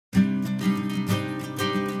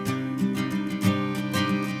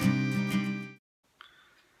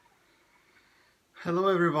Hello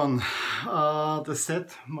everyone. The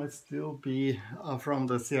set might still be from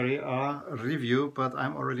the Serie A review, but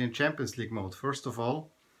I'm already in Champions League mode. First of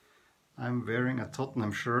all, I'm wearing a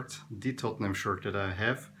Tottenham shirt, the Tottenham shirt that I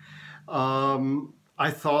have.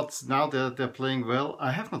 I thought now that they're playing well,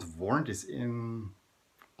 I have not worn this in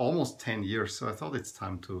almost 10 years, so I thought it's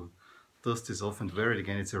time to dust this off and wear it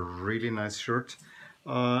again. It's a really nice shirt.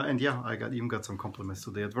 And yeah, I even got some compliments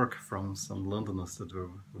today at work from some Londoners that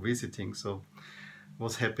were visiting, so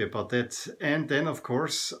was happy about that. And then of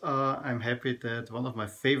course I'm happy that one of my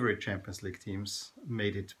favorite Champions League teams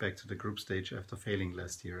made it back to the group stage after failing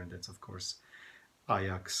last year, and that's of course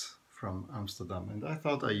Ajax from Amsterdam. And I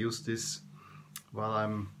thought I use this while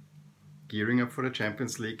I'm gearing up for the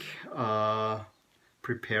Champions League,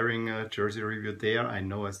 preparing a jersey review there. I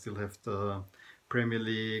know I still have the Premier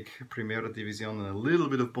League, Primera Division and a little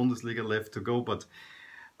bit of Bundesliga left to go, but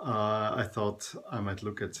I thought I might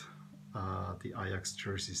look at the Ajax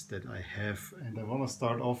jerseys that I have, and I want to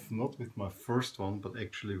start off not with my first one but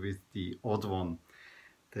actually with the odd one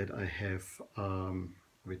that I have,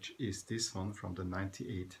 which is this one from the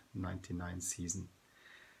 98-99 season.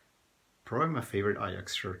 Probably my favorite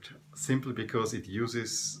Ajax shirt, simply because it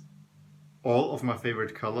uses all of my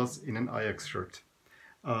favorite colors in an Ajax shirt,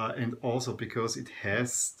 and also because it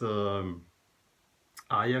has the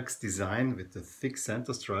Ajax design with the thick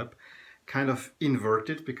center stripe kind of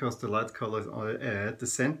inverted, because the light color is at the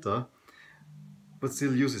center, but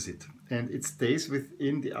still uses it, and it stays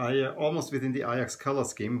within the almost within the Ajax color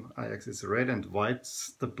scheme. Ajax is red and white.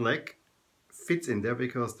 The black fits in there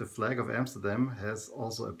because the flag of Amsterdam has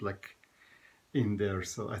also a black in there,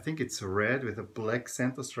 so I think it's red with a black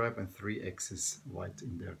center stripe and 3 X's white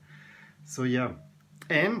in there. So yeah,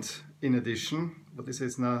 and in addition, but this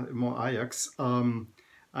is now more Ajax,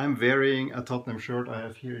 I'm wearing a Tottenham shirt. I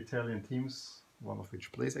have here Italian teams, one of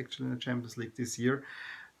which plays actually in the Champions League this year.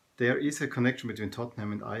 There is a connection between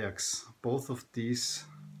Tottenham and Ajax. Both of these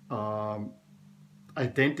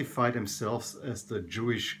identify themselves as the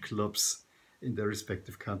Jewish clubs in their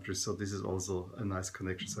respective countries, so this is also a nice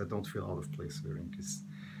connection, so I don't feel out of place wearing this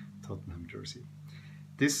Tottenham jersey.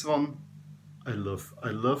 This one I love.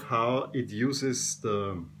 I love how it uses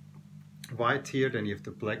the white here, then you have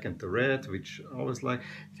the black and the red, which I always like.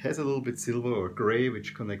 It has a little bit silver or gray,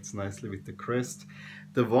 which connects nicely with the crest.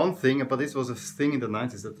 The one thing, but this was a thing in the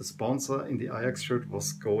 90s, that the sponsor in the Ajax shirt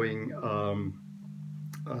was going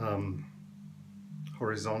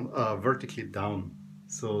vertically down,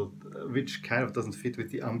 so which kind of doesn't fit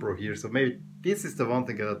with the Umbro here. So maybe this is the one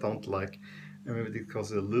thing that I don't like, and maybe it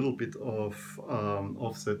causes a little bit of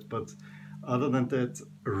offset, but other than that,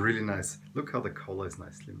 really nice. Look how the collar is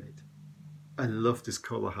nicely made. I love this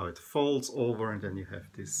color, how it folds over, and then you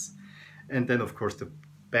have this, and then of course the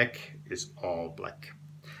back is all black.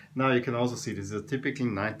 Now you can also see this is a typical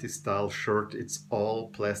 90s style shirt. It's all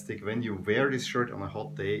plastic. When you wear this shirt on a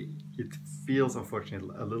hot day, it feels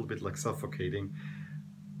unfortunately a little bit like suffocating,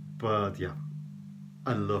 but yeah,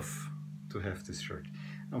 I love to have this shirt.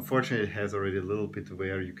 Unfortunately it has already a little bit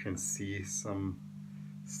where you can see some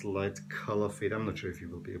slight color fade. I'm not sure if you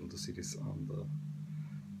will be able to see this on the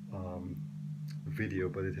video,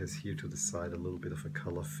 but it has here to the side a little bit of a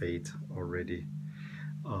color fade already,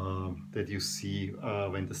 that you see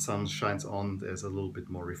when the sun shines on. There's a little bit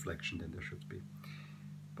more reflection than there should be.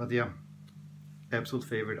 But yeah, absolute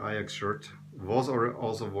favorite Ajax shirt. Was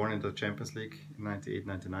also worn in the Champions League in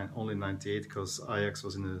 98-99, only 98 because Ajax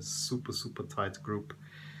was in a super tight group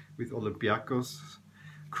with Olympiacos,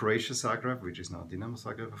 Croatia Zagreb, which is now Dinamo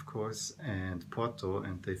Zagreb of course, and Porto,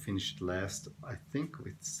 and they finished last, I think,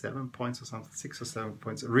 with 7 points or something, 6 or 7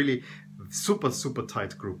 points. Really super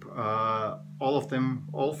tight group. All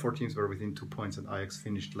 4 teams were within 2 points, and Ajax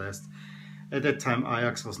finished last. At that time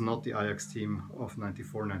Ajax was not the Ajax team of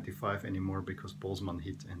 94-95 anymore, because Bosman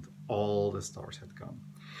hit and all the stars had gone.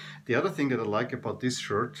 The other thing that I like about this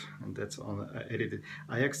shirt, and that's on edited,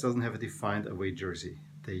 Ajax doesn't have a defined away jersey.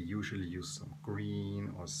 They usually use some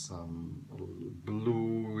green or some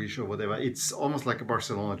bluish or whatever. It's almost like a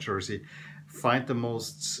Barcelona jersey. Find the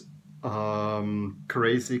most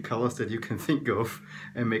crazy colors that you can think of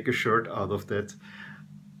and make a shirt out of that.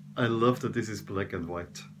 I love that this is black and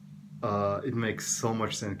white. It makes so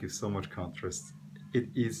much sense, gives so much contrast. It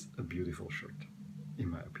is a beautiful shirt,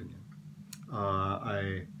 in my opinion.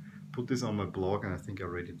 I put this on my blog, and I think I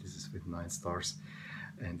rated this with 9 stars.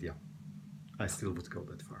 And yeah, I still would go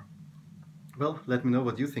that far. Well, let me know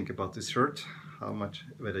what you think about this shirt,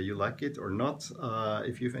 whether you like it or not.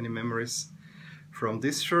 If you have any memories from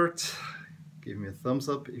this shirt, give me a thumbs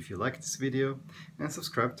up if you like this video, and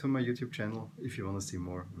subscribe to my YouTube channel if you want to see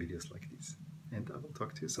more videos like these. And I will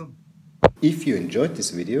talk to you soon. If you enjoyed this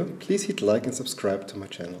video, please hit like and subscribe to my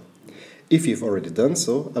channel. If you've already done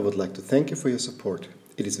so, I would like to thank you for your support.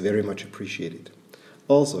 It is very much appreciated.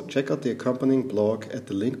 Also, check out the accompanying blog at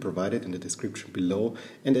the link provided in the description below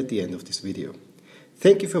and at the end of this video.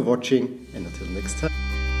 Thank you for watching, and until next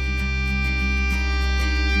time.